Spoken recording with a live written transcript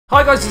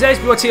Hi guys, it's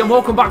ASBYT and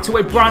welcome back to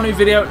a brand new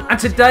video, and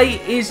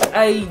today is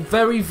a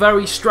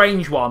very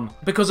strange one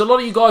because a lot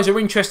of you guys are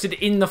interested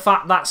in the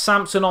fact that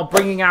Samsung are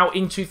bringing out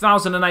in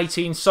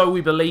 2018, so we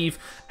believe,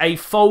 a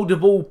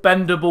foldable,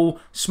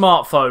 bendable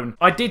smartphone.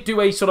 I did do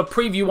a sort of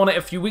preview on it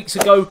a few weeks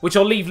ago, which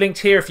I'll leave linked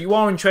here if you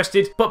are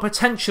interested, but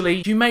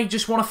potentially you may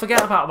just want to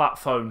forget about that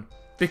phone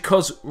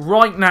because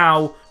right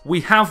now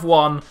we have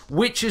one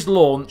which is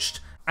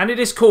launched and it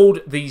is called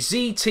the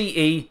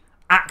ZTE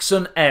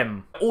AXON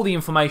M. All the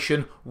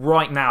information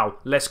right now.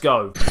 Let's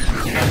go.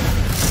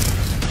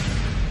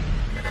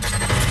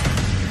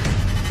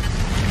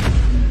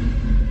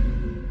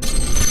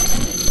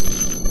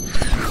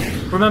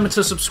 Remember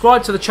to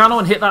subscribe to the channel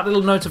and hit that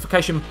little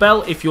notification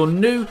bell if you're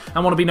new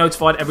and want to be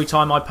notified every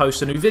time I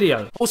post a new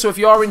video. Also, if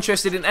you are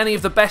interested in any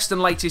of the best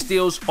and latest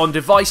deals on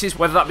devices,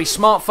 whether that be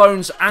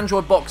smartphones,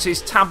 Android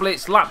boxes,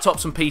 tablets,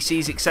 laptops and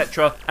PCs,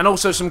 etc., and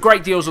also some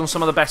great deals on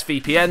some of the best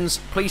VPNs,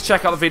 please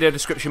check out the video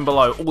description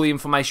below. All the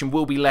information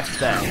will be left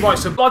there. Right,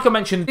 so like I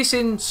mentioned, this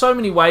in so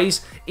many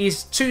ways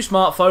is two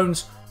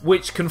smartphones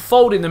which can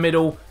fold in the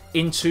middle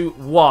into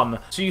one.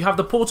 So you have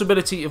the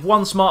portability of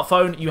one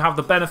smartphone, you have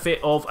the benefit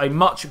of a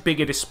much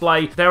bigger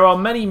display. There are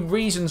many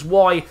reasons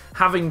why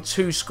having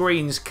two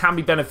screens can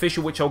be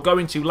beneficial, which I'll go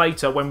into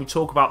later when we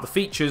talk about the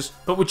features,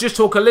 but we'll just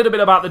talk a little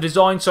bit about the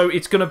design. So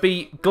it's going to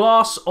be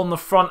glass on the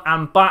front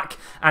and back,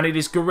 and it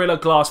is Gorilla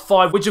Glass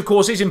 5, which of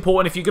course is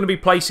important. If you're going to be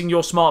placing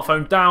your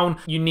smartphone down,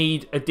 you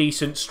need a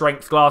decent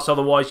strength glass,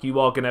 otherwise you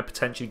are going to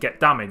potentially get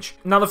damage.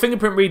 Now the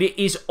fingerprint reader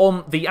is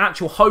on the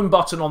actual home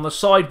button on the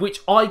side,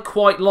 which I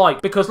quite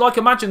like, because like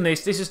imagine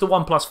this is the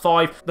OnePlus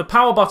 5, the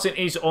power button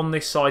is on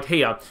this side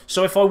here,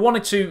 so if I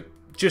wanted to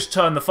just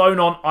turn the phone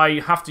on,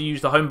 I have to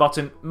use the home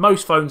button.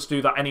 Most phones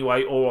do that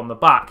anyway, or on the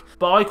back,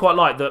 but I quite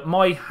like that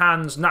my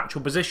hand's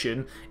natural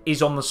position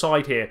is on the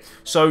side here.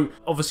 So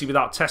obviously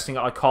without testing it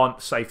I can't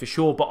say for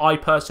sure, but I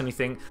personally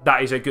think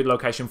that is a good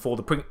location for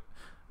the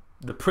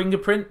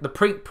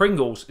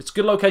Pringles. It's a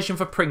good location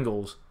for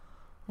Pringles.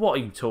 What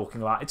are you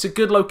talking about? It's a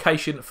good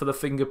location for the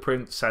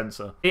fingerprint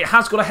sensor. It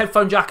has got a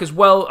headphone jack as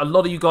well. A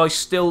lot of you guys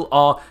still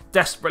are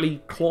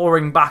desperately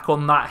clawing back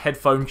on that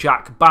headphone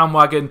jack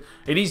bandwagon.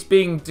 It is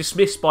being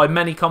dismissed by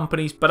many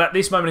companies, but at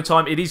this moment in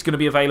time, it is going to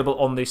be available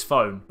on this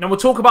phone. Now, we'll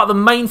talk about the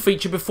main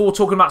feature before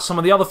talking about some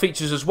of the other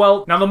features as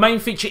well. Now, the main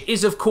feature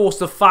is, of course,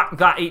 the fact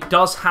that it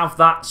does have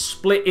that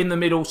split in the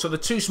middle, so the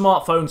two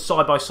smartphones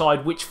side by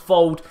side, which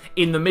fold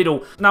in the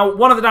middle. Now,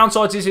 one of the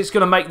downsides is it's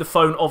going to make the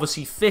phone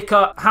obviously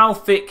thicker. How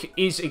thick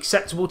is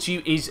acceptable to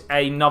you is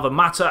another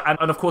matter,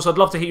 and of course I'd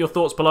love to hear your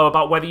thoughts below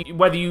about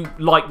whether you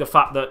like the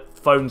fact that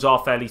phones are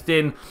fairly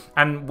thin,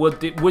 and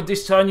would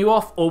this turn you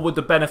off, or would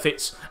the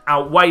benefits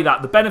outweigh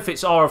that? The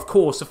benefits are, of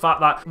course, the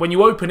fact that when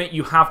you open it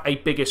you have a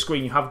bigger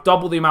screen, you have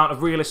double the amount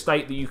of real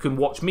estate that you can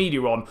watch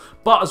media on,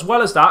 but as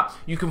well as that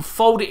you can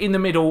fold it in the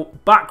middle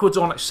backwards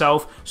on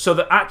itself so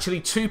that actually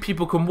two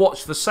people can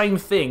watch the same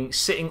thing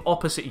sitting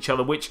opposite each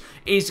other, which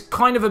is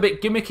kind of a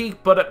bit gimmicky,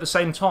 but at the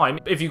same time,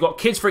 if you've got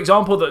kids for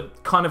example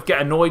that kind of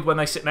get annoyed when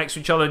they sit next to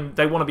each other and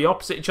they want to be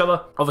opposite each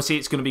other, obviously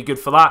it's going to be good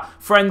for that.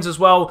 Friends as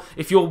well,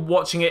 if you're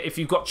watching it, if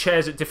you've got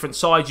chairs at different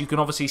sides, you can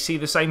obviously see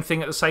the same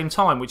thing at the same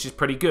time, which is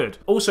pretty good.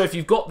 Also, if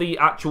you've got the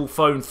actual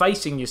phone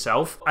facing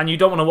yourself and you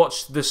don't want to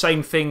watch the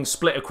same thing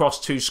split across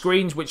two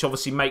screens, which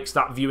obviously makes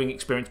that viewing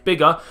experience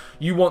bigger,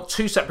 you want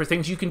two separate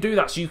things, you can do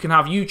that. So you can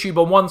have YouTube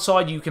on one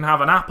side, you can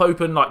have an app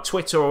open like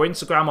Twitter or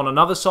Instagram on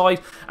another side,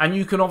 and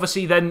you can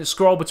obviously then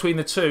scroll between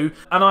the two.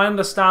 And I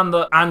understand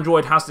that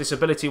Android has this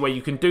ability where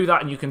you can do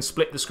that and you can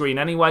split the screen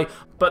anyway,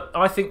 but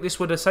I think this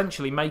would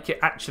essentially make it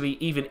actually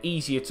even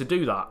easier to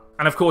do that.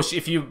 And of course,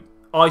 if your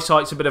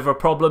eyesight's a bit of a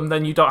problem,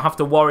 then you don't have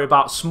to worry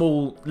about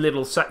small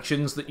little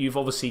sections that you've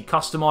obviously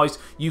customized.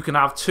 You can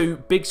have two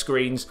big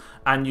screens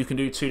and you can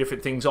do two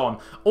different things on.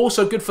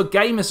 Also good for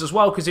gamers as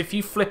well, because if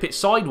you flip it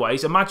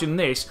sideways, imagine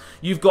this,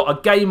 you've got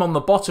a game on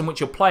the bottom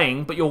which you're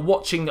playing, but you're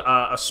watching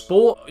a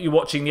sport, you're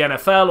watching the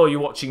NFL or you're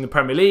watching the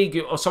Premier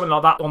League or something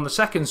like that on the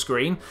second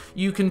screen,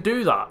 you can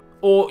do that.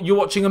 Or you're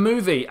watching a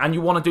movie and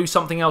you want to do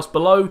something else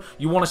below,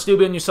 you want to still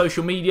be on your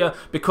social media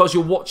because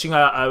you're watching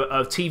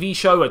a TV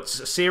show, a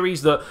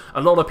series that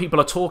a lot of people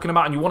are talking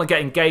about, and you want to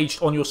get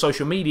engaged on your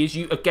social medias,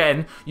 you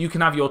can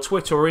have your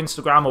Twitter or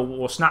Instagram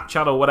or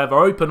Snapchat or whatever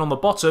open on the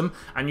bottom,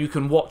 and you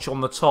can watch on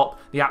the top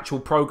the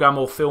actual program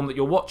or film that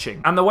you're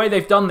watching. And the way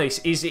they've done this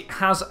is it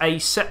has a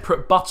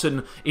separate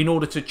button in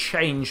order to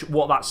change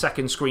what that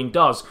second screen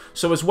does.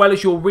 So as well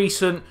as your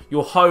recent,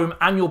 your home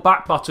and your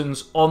back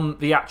buttons on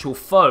the actual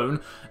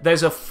phone,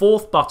 there's a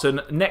fourth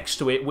button next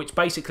to it which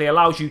basically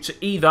allows you to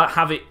either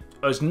have it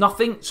as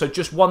nothing, so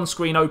just one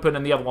screen open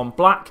and the other one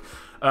black,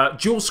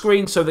 dual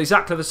screen, so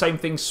exactly the same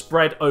thing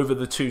spread over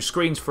the two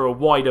screens for a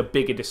wider,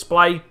 bigger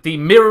display. The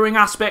mirroring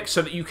aspect,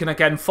 so that you can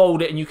again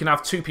fold it and you can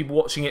have two people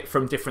watching it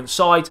from different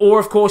sides, or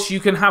of course you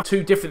can have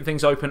two different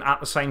things open at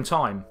the same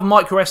time.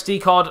 Micro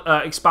SD card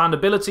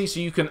expandability, so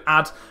you can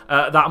add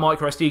that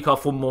micro SD card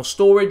for more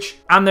storage.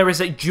 And there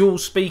is a dual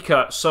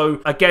speaker,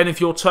 so again,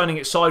 if you're turning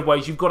it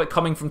sideways, you've got it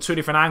coming from two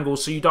different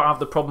angles, so you don't have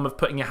the problem of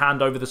putting your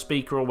hand over the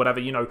speaker or whatever.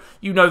 You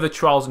know the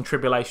trials and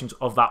tribulations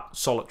of that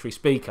solitary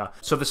speaker.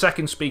 So the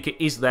second speaker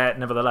is there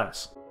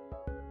nevertheless.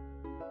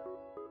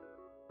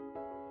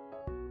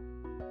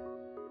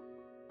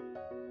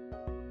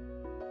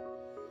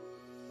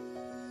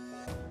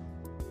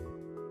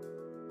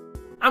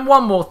 And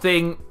one more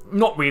thing,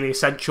 not really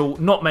essential,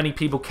 not many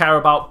people care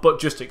about, but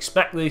just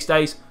expect these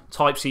days,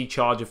 Type-C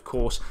charge, of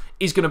course,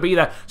 is going to be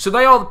there. So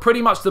they are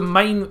pretty much the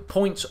main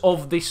points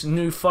of this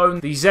new phone,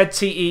 the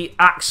ZTE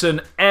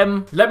AXON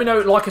M. Let me know,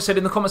 like I said,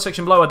 in the comment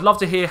section below. I'd love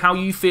to hear how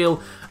you feel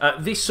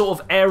this sort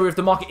of area of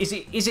the market. Is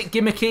it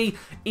gimmicky?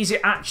 Is it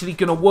actually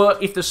going to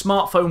work? If the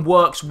smartphone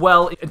works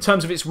well in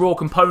terms of its raw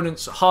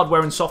components,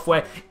 hardware and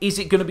software, is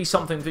it going to be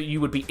something that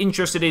you would be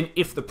interested in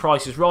if the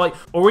price is right?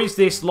 Or is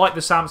this, like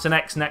the Samsung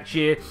X next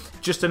year,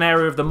 just an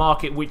area of the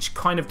market which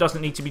kind of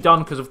doesn't need to be done,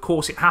 because of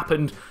course it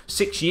happened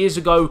 6 years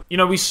ago. You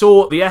know, we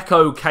saw the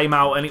Echo came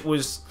out and it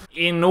was,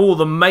 in all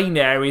the main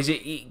areas,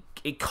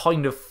 it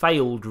kind of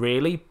failed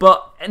really,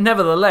 but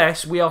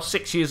nevertheless we are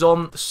 6 years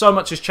on. So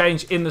much has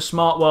changed in the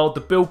smart world.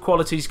 The build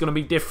quality is going to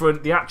be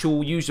different, the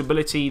actual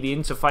usability, the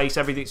interface,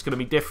 everything's going to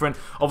be different.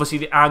 Obviously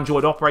the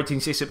Android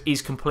operating system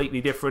is completely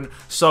different.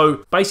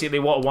 So basically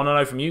what I want to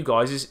know from you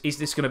guys is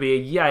this going to be a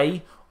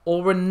yay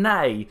or a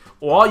nay?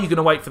 Or are you going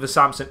to wait for the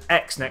Samsung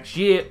X next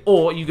year?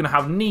 Or are you going to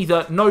have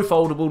neither, no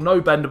foldable, no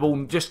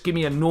bendable, just give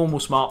me a normal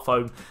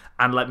smartphone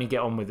and let me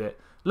get on with it?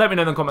 Let me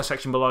know in the comment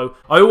section below.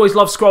 I always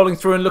love scrolling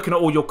through and looking at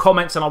all your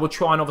comments, and I will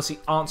try and obviously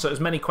answer as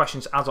many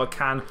questions as I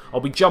can.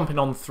 I'll be jumping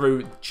on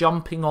through.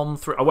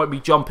 I won't be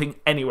jumping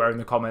anywhere in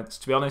the comments,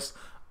 to be honest.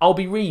 I'll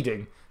be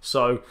reading.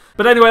 So,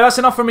 but anyway, that's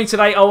enough from me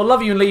today. I will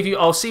love you and leave you.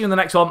 I'll see you in the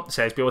next one.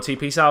 Says BYT,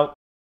 peace out.